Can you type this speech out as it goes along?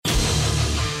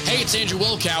it's Andrew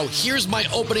Wilkow. Here's my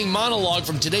opening monologue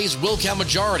from today's Wilkow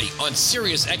Majority on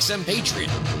Sirius XM Patriot.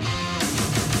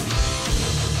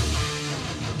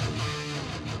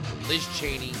 Liz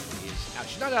Cheney is out.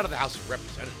 She's not out of the House of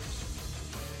Representatives.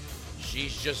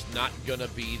 She's just not going to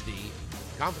be the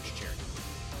conference chair.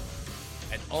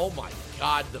 And oh my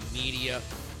God, the media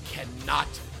cannot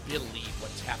believe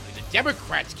what's happening. The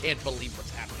Democrats can't believe what's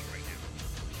happening right now.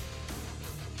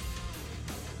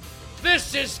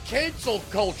 This is cancel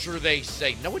culture, they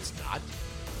say. No, it's not.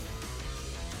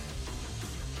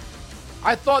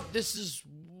 I thought this is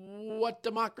what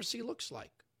democracy looks like.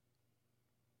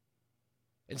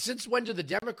 And since when do the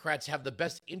Democrats have the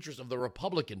best interest of the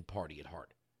Republican Party at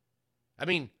heart? I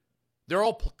mean, they're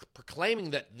all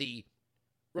proclaiming that the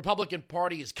Republican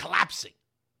Party is collapsing.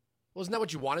 Well, isn't that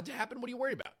what you wanted to happen? What are you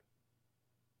worried about?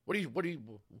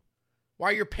 Why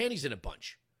are your panties in a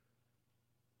bunch?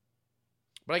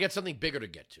 But I got something bigger to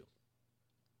get to.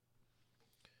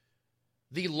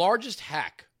 The largest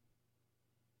hack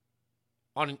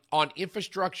on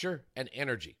infrastructure and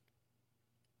energy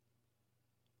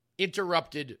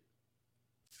interrupted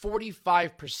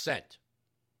 45%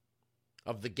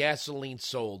 of the gasoline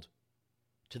sold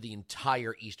to the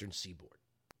entire eastern seaboard.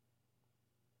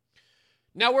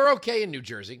 Now, we're okay in New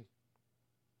Jersey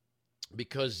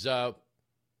because,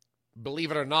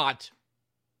 believe it or not,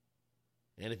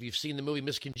 and if you've seen the movie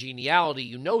Miss Congeniality,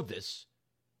 you know this,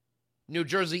 New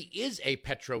Jersey is a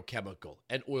petrochemical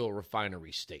and oil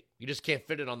refinery state. You just can't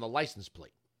fit it on the license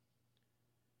plate.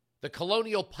 The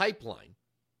Colonial Pipeline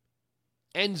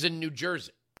ends in New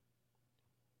Jersey.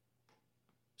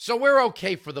 So we're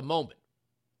okay for the moment.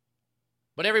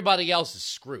 But everybody else is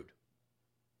screwed.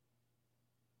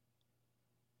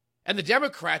 And the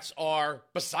Democrats are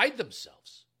beside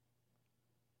themselves.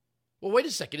 Well, wait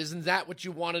a second. Isn't that what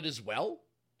you wanted as well?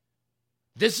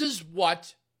 This is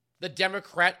what the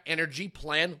Democrat energy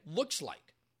plan looks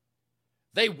like.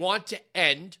 They want to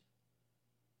end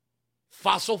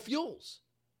fossil fuels.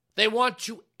 They want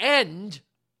to end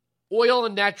oil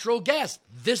and natural gas.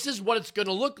 This is what it's going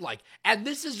to look like. And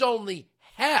this is only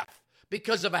half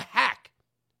because of a hack.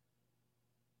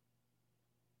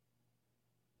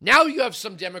 Now you have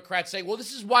some Democrats saying, well,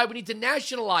 this is why we need to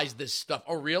nationalize this stuff.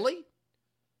 Oh, really?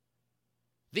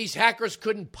 These hackers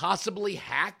couldn't possibly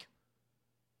hack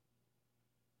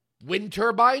wind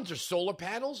turbines or solar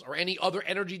panels or any other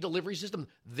energy delivery system.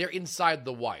 They're inside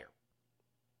the wire.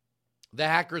 The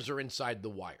hackers are inside the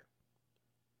wire.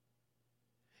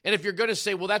 And if you're going to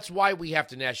say, well, that's why we have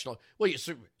to nationalize. Well,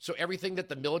 so everything that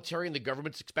the military and the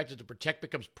government's expected to protect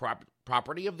becomes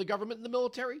property of the government and the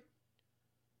military?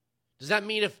 Does that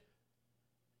mean if,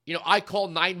 I call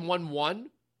 911,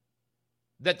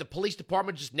 that the police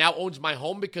department just now owns my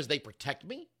home because they protect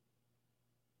me?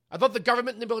 I thought the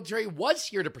government and the military was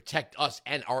here to protect us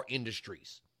and our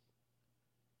industries.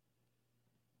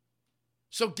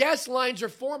 So gas lines are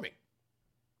forming.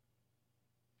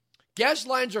 Gas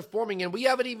lines are forming, and we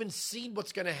haven't even seen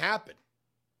what's going to happen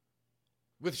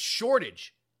with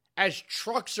shortage as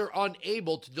trucks are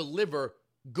unable to deliver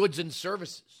goods and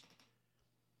services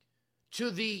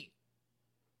to the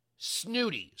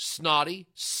snooty,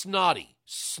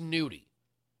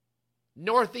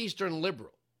 Northeastern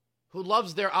liberal who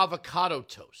loves their avocado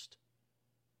toast.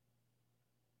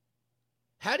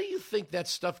 How do you think that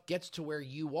stuff gets to where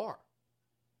you are?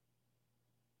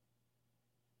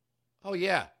 Oh,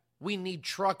 yeah, we need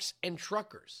trucks and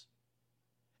truckers.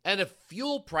 And if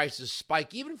fuel prices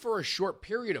spike, even for a short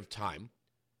period of time,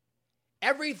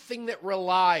 everything that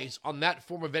relies on that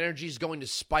form of energy is going to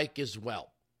spike as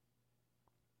well.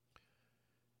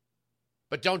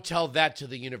 But don't tell that to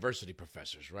the university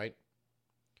professors, right?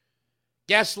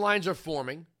 Gas lines are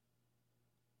forming.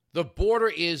 The border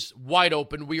is wide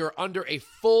open. We are under a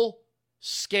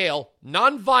full-scale,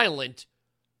 non-violent,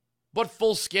 but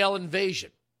full-scale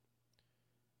invasion.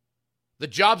 The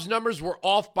jobs numbers were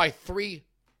off by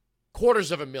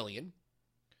 750,000.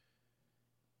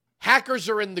 Hackers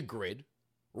are in the grid.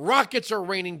 Rockets are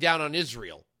raining down on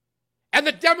Israel. And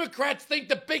the Democrats think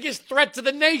the biggest threat to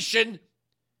the nation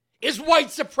is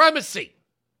white supremacy.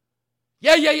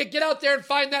 Yeah, get out there and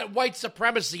find that white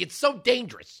supremacy. It's so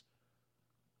dangerous.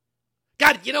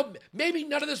 God, maybe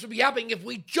none of this would be happening if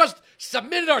we just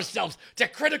submitted ourselves to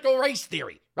critical race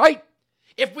theory, right?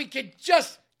 If we could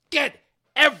just get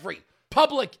every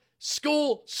public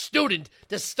school student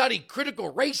to study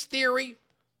critical race theory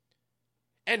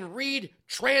and read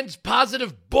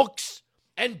trans-positive books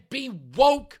and be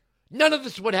woke, none of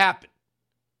this would happen.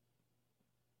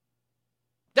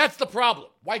 That's the problem.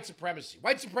 White supremacy.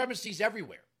 White supremacy is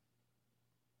everywhere.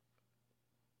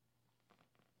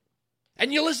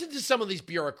 And you listen to some of these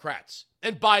bureaucrats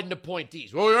and Biden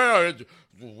appointees. Oh, yeah, it's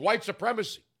white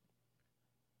supremacy.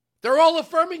 They're all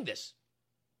affirming this.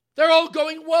 They're all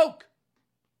going woke.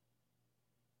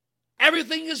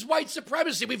 Everything is white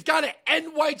supremacy. We've got to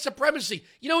end white supremacy.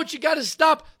 You know what you got to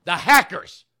stop? The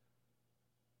hackers.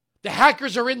 The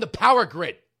hackers are in the power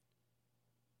grid.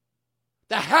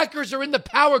 The hackers are in the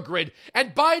power grid,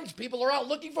 and Biden's people are out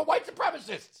looking for white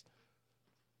supremacists.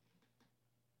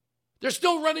 They're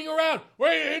still running around.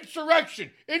 Wait,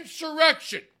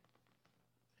 insurrection,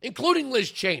 including Liz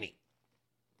Cheney.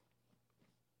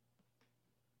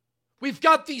 We've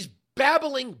got these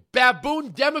babbling baboon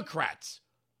Democrats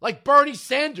like Bernie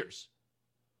Sanders.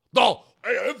 The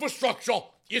infrastructure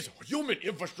is human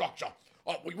infrastructure.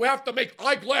 We have to make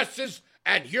eyeglasses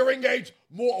and hearing aids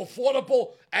more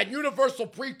affordable and universal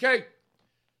pre-K.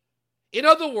 In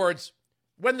other words,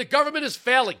 when the government is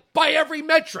failing by every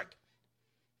metric,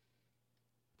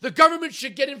 the government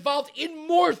should get involved in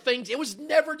more things it was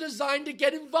never designed to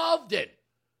get involved in.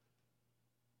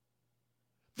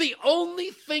 The only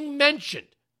thing mentioned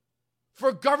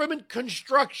for government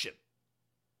construction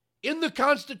in the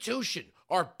Constitution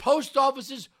are post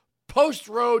offices, post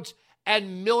roads,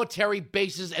 and military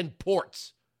bases and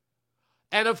ports.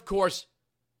 And, of course,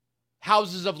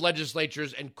 houses of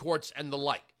legislatures and courts and the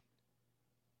like.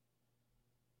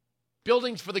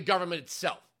 Buildings for the government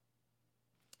itself.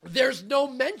 There's no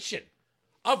mention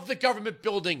of the government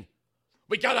building.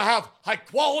 We got to have high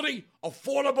quality,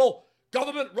 affordable,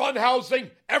 government-run housing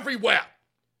everywhere.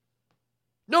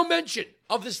 No mention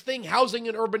of this thing, housing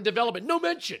and urban development. No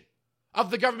mention of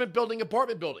the government building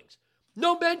apartment buildings.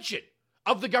 No mention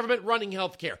of the government running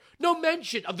healthcare. No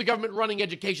mention of the government running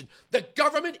education. The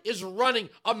government is running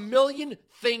a million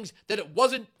things that it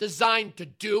wasn't designed to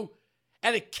do,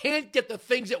 and it can't get the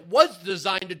things it was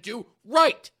designed to do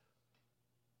right.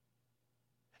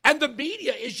 And the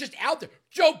media is just out there.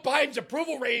 Joe Biden's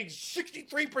approval rating is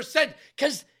 63%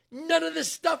 because none of the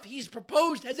stuff he's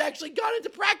proposed has actually gone into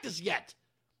practice yet.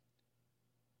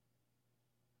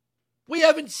 We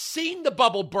haven't seen the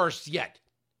bubble burst yet.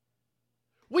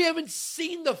 We haven't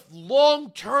seen the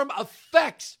long-term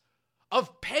effects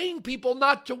of paying people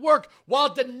not to work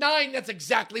while denying that's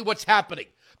exactly what's happening.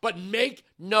 But make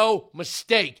no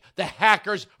mistake, the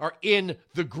hackers are in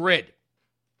the grid.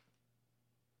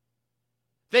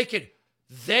 They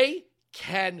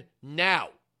can now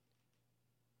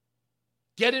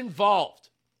get involved.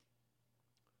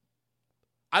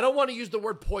 I don't want to use the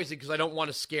word poison because I don't want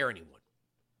to scare anyone.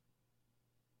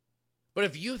 But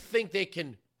if you think they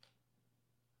can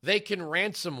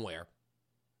ransomware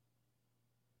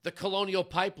the Colonial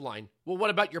Pipeline, well, what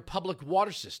about your public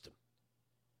water system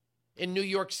in New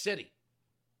York City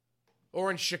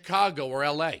or in Chicago or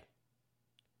LA?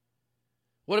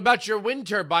 What about your wind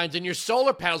turbines and your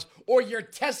solar panels or your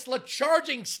Tesla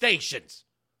charging stations?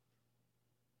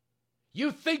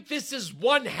 You think this is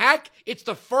one hack? It's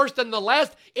the first and the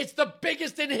last. It's the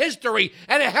biggest in history,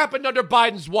 and it happened under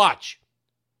Biden's watch.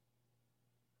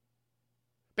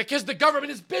 Because the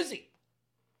government is busy.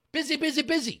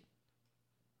 Busy.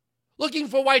 Looking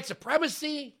for white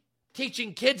supremacy,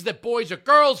 teaching kids that boys are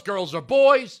girls, girls are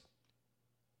boys.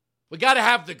 We got to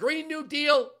have the Green New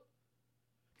Deal.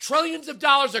 Trillions of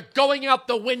dollars are going out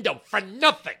the window for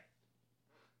nothing.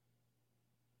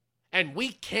 And we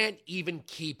can't even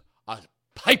keep a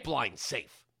pipeline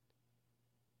safe.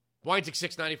 Weinzig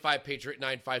 695, Patriot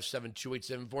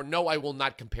 957-2874. No, I will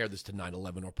not compare this to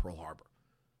 9/11 or Pearl Harbor.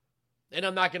 And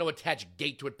I'm not going to attach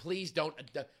gate to it. Please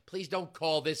don't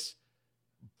call this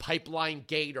pipeline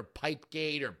gate or pipe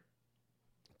gate or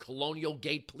colonial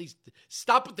gate. Please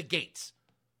stop with the gates.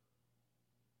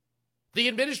 The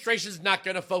administration is not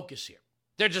going to focus here.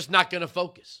 They're just not going to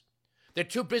focus. They're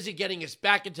too busy getting us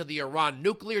back into the Iran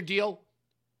nuclear deal.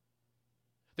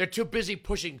 They're too busy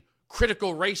pushing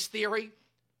critical race theory.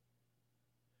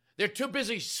 They're too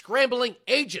busy scrambling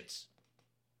agents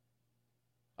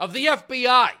of the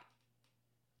FBI.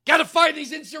 Got to find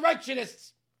these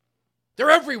insurrectionists.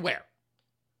 They're everywhere.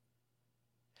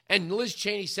 And Liz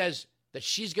Cheney says that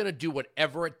she's going to do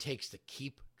whatever it takes to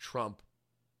keep Trump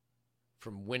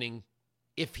from winning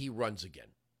if he runs again.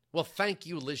 Well, thank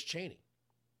you, Liz Cheney.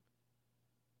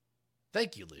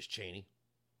 Thank you, Liz Cheney.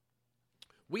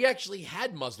 We actually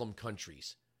had Muslim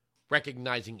countries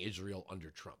recognizing Israel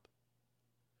under Trump.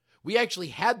 We actually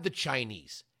had the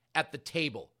Chinese at the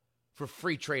table for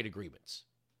free trade agreements.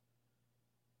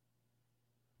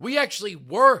 We actually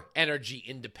were energy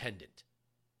independent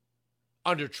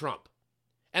under Trump,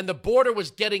 and the border was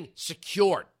getting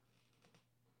secured.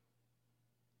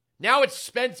 Now it's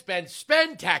spend,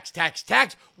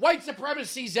 tax, white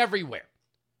supremacy's everywhere.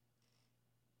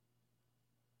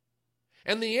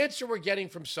 And the answer we're getting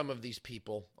from some of these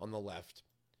people on the left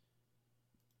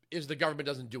is the government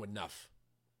doesn't do enough.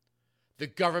 The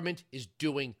government is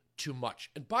doing too much.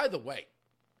 And by the way,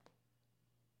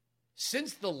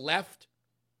 since the left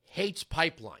hates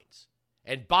pipelines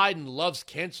and Biden loves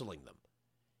canceling them,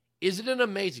 isn't it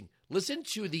amazing? Listen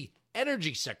to the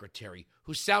energy secretary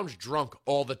who sounds drunk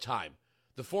all the time,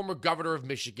 the former governor of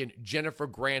Michigan, Jennifer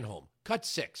Granholm. Cut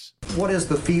 6. What is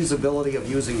the feasibility of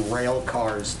using rail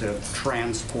cars to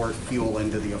transport fuel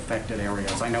into the affected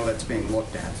areas? I know that's being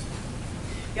looked at.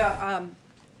 Yeah,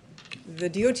 the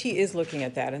DOT is looking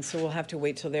at that, and so we'll have to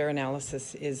wait till their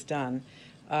analysis is done.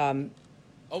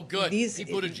 Oh, good.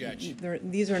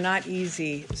 These are not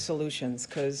easy solutions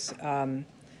because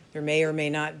there may or may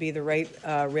not be the right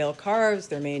rail cars.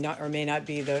 There may not or may not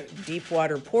be the deep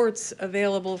water ports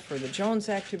available for the Jones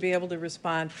Act to be able to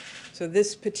respond. So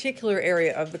this particular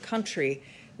area of the country,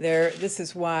 this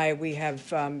is why we have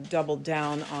doubled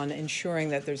down on ensuring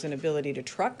that there's an ability to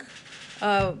truck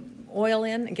oil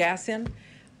in, gas in.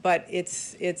 But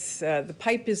the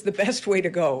pipe is the best way to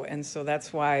go, and so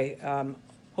that's why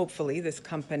hopefully this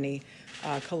company,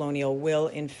 Colonial, will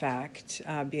in fact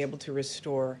be able to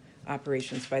restore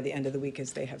operations by the end of the week,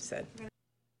 as they have said.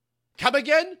 Come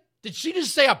again? Did she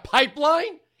just say a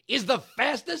pipeline is the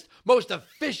fastest, most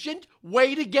efficient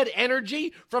way to get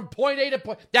energy from point A to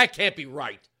point? That can't be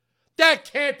right. That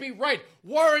can't be right.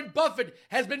 Warren Buffett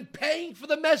has been paying for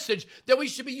the message that we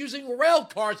should be using rail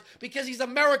cars because he's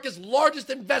America's largest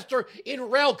investor in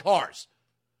rail cars.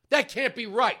 That can't be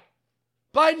right.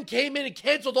 Biden came in and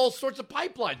canceled all sorts of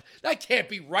pipelines. That can't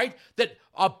be right. That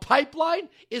a pipeline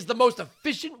is the most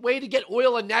efficient way to get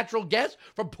oil and natural gas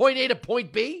from point A to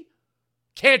point B?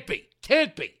 Can't be.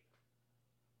 Can't be.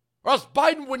 Or else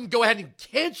Biden wouldn't go ahead and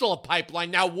cancel a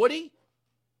pipeline now, would he?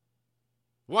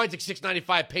 Weinzig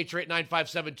 695, Patriot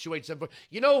 957-2874.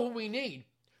 You know who we need?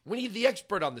 We need the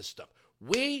expert on this stuff.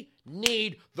 We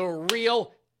need the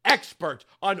real expert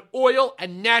on oil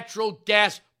and natural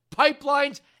gas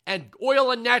pipelines and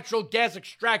oil and natural gas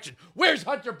extraction. Where's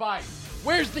Hunter Biden?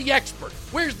 Where's the expert?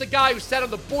 Where's the guy who sat on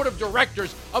the board of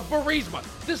directors of Burisma?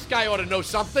 This guy ought to know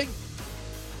something.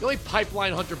 The only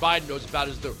pipeline Hunter Biden knows about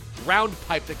is the round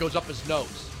pipe that goes up his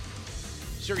nose.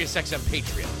 Sirius XM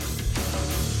Patriot.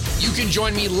 You can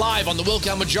join me live on the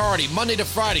Wilkow Majority, Monday to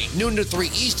Friday, noon to 3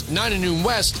 East, 9 to noon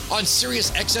West, on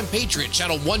Sirius XM Patriot,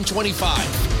 channel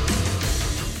 125.